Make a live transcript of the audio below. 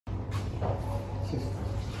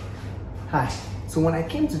Hi. So when I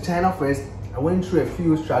came to China first, I went through a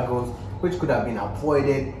few struggles which could have been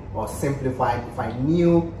avoided or simplified if I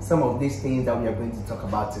knew some of these things that we are going to talk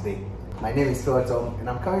about today. My name is Philtom and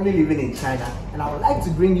I'm currently living in China, and I would like to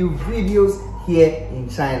bring you videos here in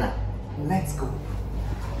China. Let's go.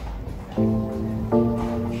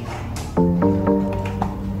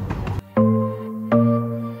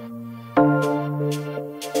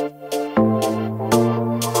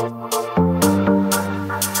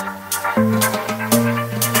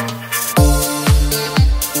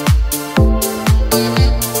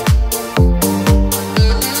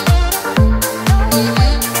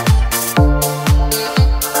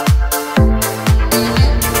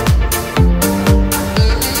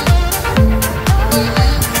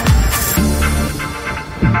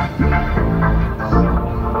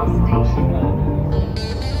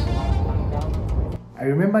 I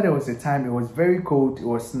remember there was a time it was very cold, it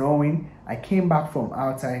was snowing. I came back from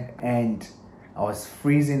outside and I was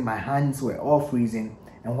freezing, my hands were all freezing,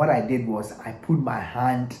 and what I did was I put my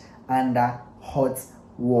hand under hot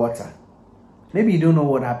water. Maybe you don't know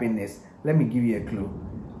what happened is, let me give you a clue.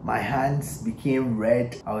 My hands became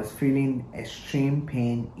red, I was feeling extreme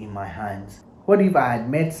pain in my hands. What if I had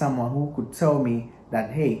met someone who could tell me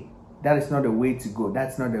that, hey, that is not the way to go,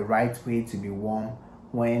 that's not the right way to be warm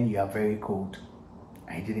when you are very cold?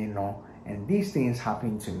 I didn't know, and these things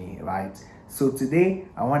happen to me, right? So today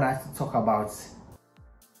I want us to talk about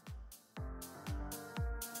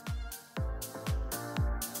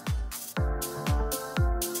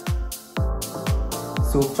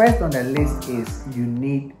so first on the list is you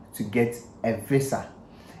need to get a visa.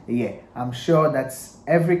 Yeah, I'm sure that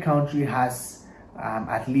every country has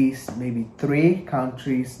at least maybe 3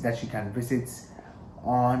 countries that you can visit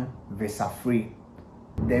on visa free.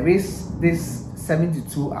 There is this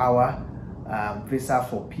 72-hour visa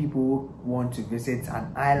for people who want to visit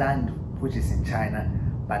an island which is in China,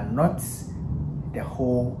 but not the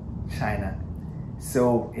whole China.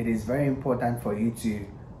 So it is very important for you to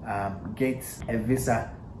get a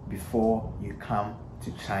visa before you come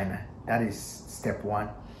to China. That is step 1.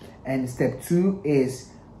 And step 2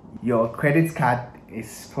 is your credit card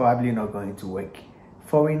is probably not going to work.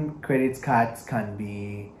 Foreign credit cards can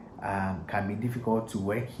be difficult to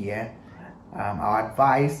work here. Our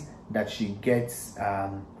advice that you get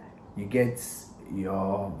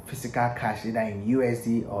your physical cash either in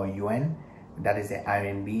USD or yuan, that is the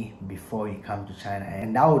RMB, before you come to China,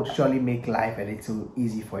 and that would surely make life a little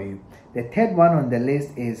easy for you. The third one on the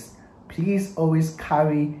list is please always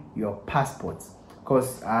carry your passport,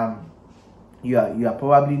 because you are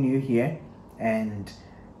probably new here and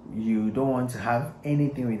you don't want to have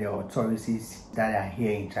anything with the authorities that are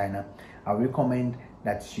here in China. I recommend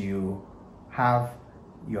that you have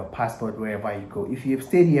your passport wherever you go. If you've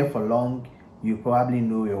stayed here for long, you probably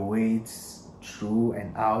know your ways through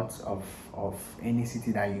and out of any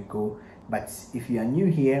city that you go. But if you are new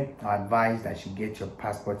here, I advise that you get your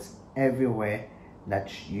passports everywhere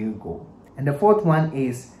that you go. And the fourth one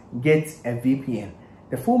is get a VPN.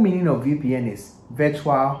 The full meaning of VPN is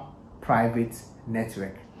virtual private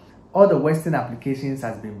network. All the Western applications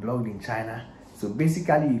has been blocked in China, so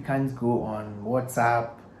basically you can't go on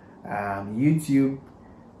WhatsApp, YouTube,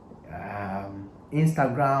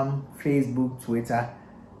 Instagram, Facebook, Twitter,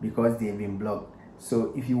 because they've been blocked.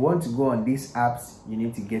 So if you want to go on these apps, you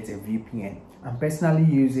need to get a VPN. I'm personally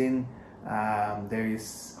using there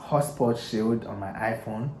is Hotspot Shield on my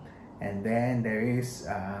iPhone, and then there is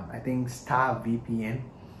I think Star VPN,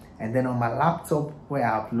 and then on my laptop where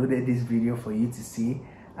I uploaded this video for you to see,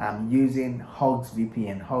 I'm using Hox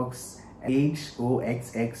VPN, Hox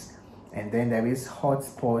HOXX, and then there is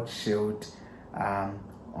Hotspot Shield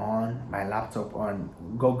on my laptop on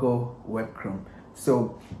Google Web Chrome.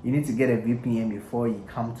 So you need to get a VPN before you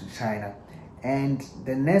come to China. And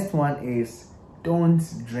the next one is don't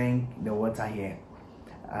drink the water here.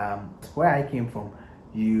 Where I came from,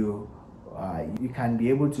 you can be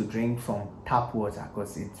able to drink from tap water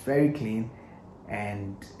because it's very clean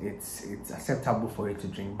and it's acceptable for you to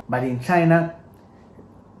drink. But in China,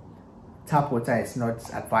 tap water is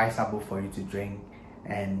not advisable for you to drink,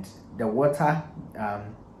 and the water,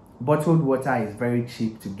 bottled water, is very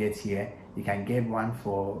cheap to get here. You can get one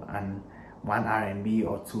for 1 RMB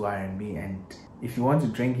or 2 RMB, and if you want to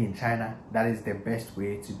drink in China, that is the best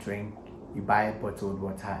way to drink. You buy bottled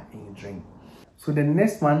water and you drink. So the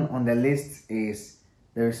next one on the list is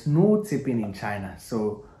there is no tipping in China.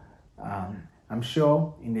 So I'm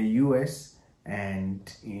sure in the US and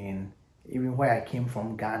in even where I came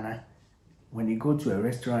from, Ghana, when you go to a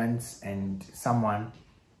restaurant and someone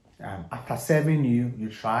After serving you, you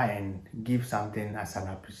try and give something as an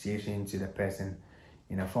appreciation to the person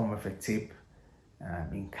in the form of a tip,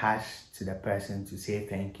 in cash to the person to say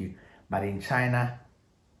thank you. But in China,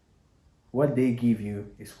 what they give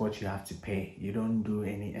you is what you have to pay. You don't do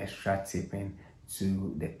any extra tipping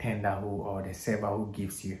to the tender or the server who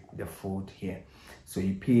gives you the food here. So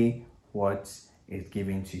you pay what is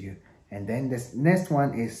given to you. And then this next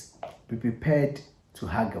one is be prepared to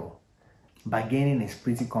haggle. Bargaining is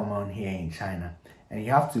pretty common here in China, and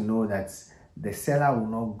you have to know that the seller will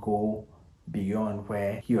not go beyond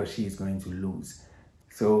where he or she is going to lose.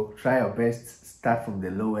 So try your best, start from the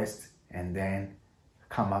lowest and then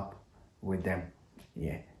come up with them.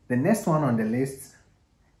 Yeah. The next one on the list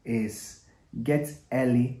is get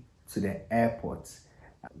early to the airport.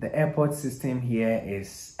 The airport system here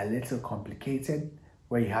is a little complicated,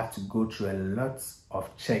 where you have to go through a lot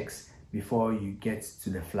of checks before you get to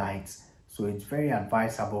the flights. So it's very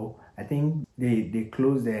advisable. I think they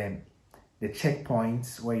close the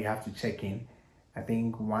checkpoints where you have to check in, I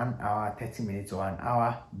think 1 hour, 30 minutes or an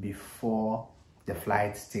hour before the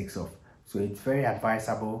flight takes off. So it's very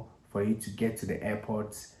advisable for you to get to the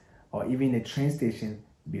airport or even the train station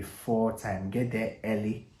before time. Get there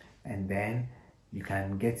early and then you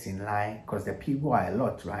can get in line, because the people are a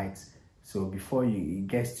lot, right? So before it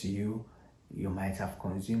gets to you, you might have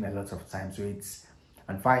consumed a lot of time. So it's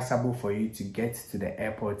advisable for you to get to the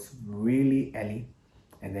airport really early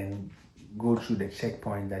and then go through the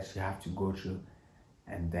checkpoint that you have to go through,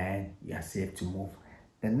 and then you are safe to move.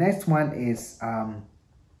 The next one is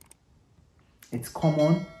it's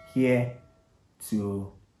common here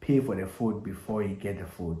to pay for the food before you get the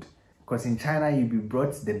food, because in China you'll be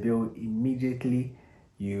brought the bill immediately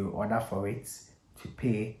you order for it to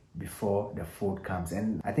pay before the food comes.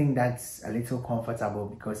 And I think that's a little comfortable,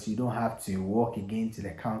 because you don't have to walk again to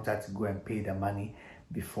the counter to go and pay the money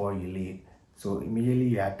before you leave. So immediately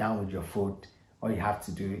you are done with your food, all you have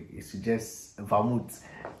to do is to just vomit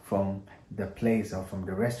from the place or from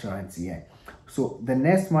the restaurant here. So the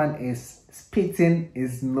next one is spitting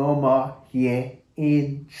is normal here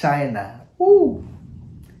in China. Woo!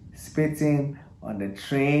 Spitting on the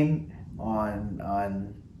train,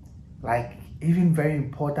 on like even very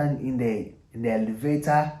important in the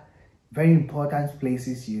elevator, very important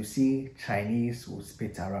places you see Chinese will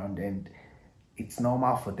spit around, and it's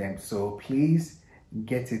normal for them. So please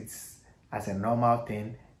get it as a normal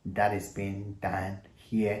thing that is being done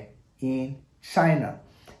here in China.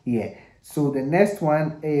 Yeah. So the next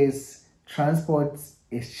one is transport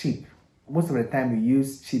is cheap. Most of the time we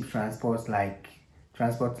use cheap transports like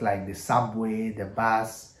the subway, the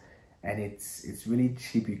bus, and it's really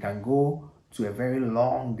cheap. You can go to a very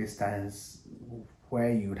long distance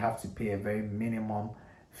where you would have to pay a very minimum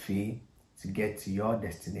fee to get to your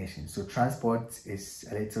destination. So transport is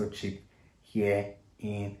a little cheap here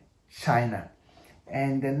in China.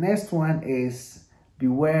 And the next one is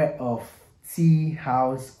beware of tea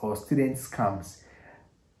house or student scams.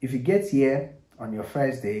 If you get here on your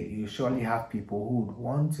first day, you surely have people who would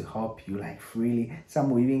want to help you like freely. Some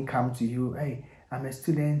will even come to you, hey, I'm a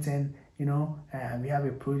student and you know, we have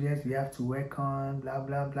a project we have to work on, blah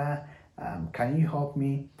blah blah. Can you help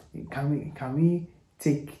me? Can we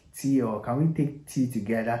take tea, or can we take tea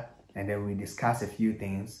together? And then we discuss a few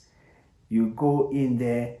things. You go in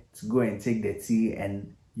there to go and take the tea,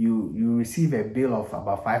 and you receive a bill of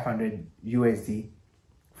about 500 USD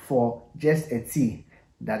for just a tea.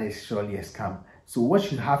 That is surely a scam. So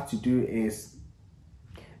what you have to do is,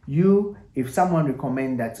 if someone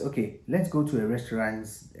recommend that, okay, let's go to a restaurant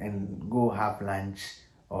and go have lunch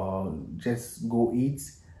or just go eat,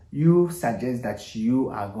 you suggest that you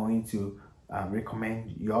are going to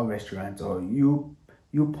recommend your restaurant, or you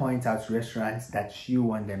point out restaurants that you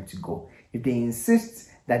want them to go. If they insist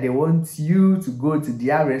that they want you to go to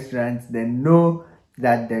their restaurant, then know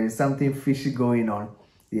that there is something fishy going on.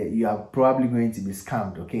 You are probably going to be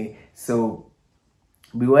scammed. Okay, so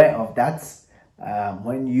beware of that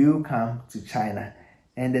when you come to China.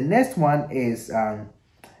 And the next one is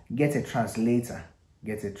get a translator.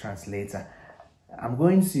 Get a translator. I'm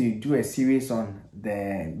going to do a series on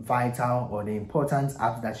the vital or the important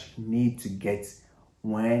apps that you need to get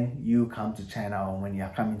when you come to China or when you're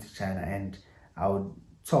coming to China, and I'll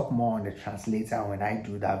talk more on the translator when I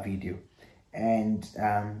do that video. And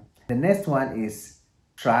the next one is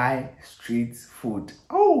try street food.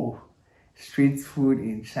 Oh, street food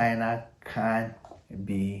in China can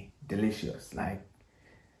be delicious. Like,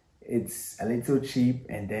 it's a little cheap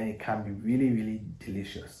and then it can be really, really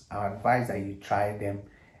delicious. I advise that you try them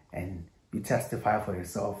and you testify for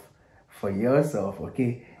yourself,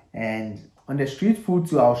 okay? And on the street food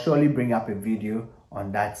too, I'll surely bring up a video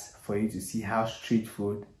on that for you to see how street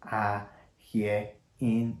food are here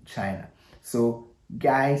in China. So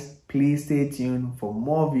guys, please stay tuned for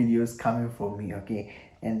more videos coming from me, okay?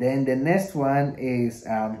 And then the next one is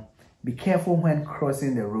be careful when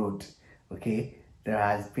crossing the road, okay? There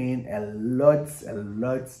has been a lot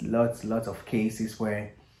of cases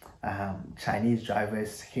where Chinese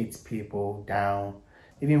drivers hit people down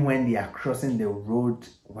even when they are crossing the road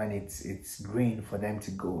when it's green for them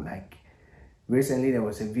to go. Like recently there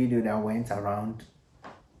was a video that went around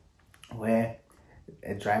where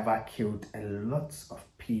a driver killed a lot of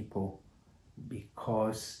people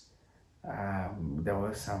because there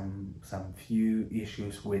was some few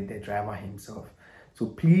issues with the driver himself. So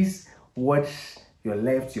please watch your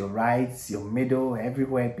left, your right, your middle,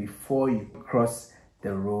 everywhere before you cross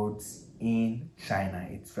the roads in China.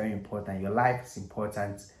 It's very important. Your life is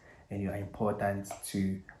important and you are important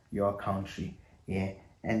to your country. Yeah.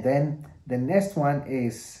 And then the next one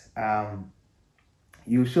is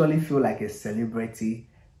you surely feel like a celebrity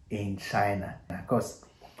in China, because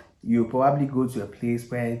you probably go to a place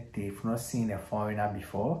where they've not seen a foreigner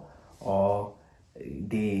before, or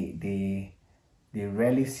they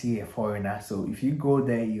rarely see a foreigner. So if you go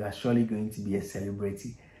there, you are surely going to be a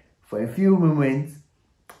celebrity for a few moments,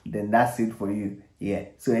 then that's it for you. Yeah,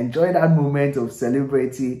 so enjoy that moment of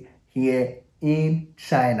celebrity here in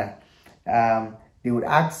China. They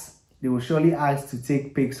will surely ask to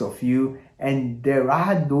take pics of you, and there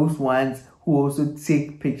are those ones who also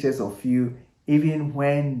take pictures of you even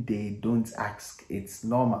when they don't ask. It's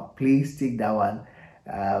normal. Please take that one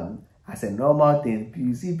as a normal thing.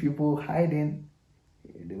 You see people hiding,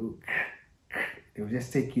 they'll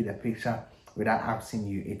just take you the picture without asking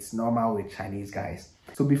you. It's normal with Chinese guys.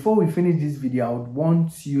 So before we finish this video, I would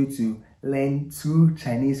want you to learn 2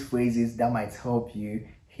 Chinese phrases that might help you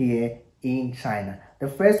here in China. The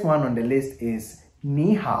first one on the list is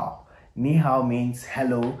ni hao. Ni hao means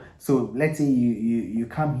hello. So let's say you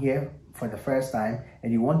come here for the first time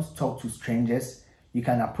and you want to talk to strangers, you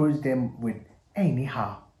can approach them with hey, ni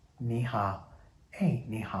hao, ni hao, hey,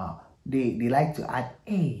 ni hao. They like to add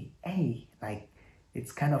hey, like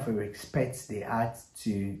it's kind of a respect they add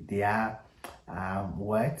to their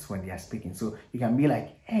words when they are speaking. So you can be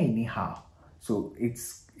like hey, ni hao. So it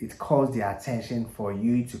calls their attention for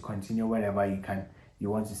you to continue whatever you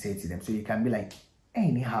want to say to them. So you can be like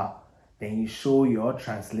hey, ni hao. Then you show your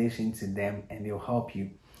translation to them and they'll help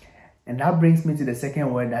you. And that brings me to the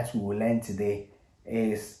second word that we will learn today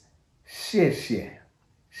is 谢谢.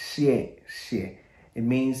 谢谢. It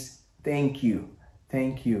means thank you.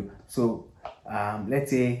 Thank you. So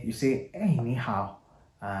let's say you say, hey, ni hao.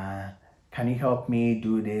 Can you help me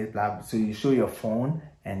do this? Blah. So you show your phone,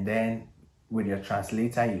 and then with your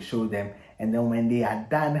translator, you show them. And then when they are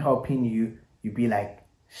done helping you, you be like,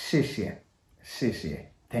 谢谢. 谢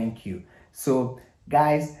谢. Thank you. So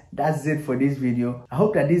guys, that's it for this video. I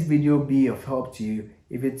hope that this video be of help to you.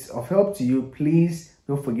 If it's of help to you, please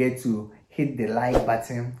don't forget to hit the like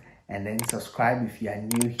button and then subscribe if you are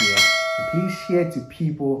new here. And please share to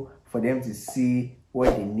people for them to see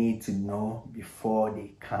what they need to know before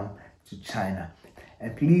they come to China.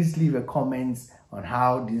 And please leave a comment on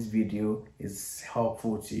how this video is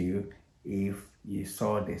helpful to you if you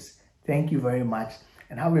saw this. Thank you very much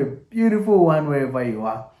and have a beautiful one wherever you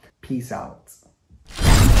are. Peace out.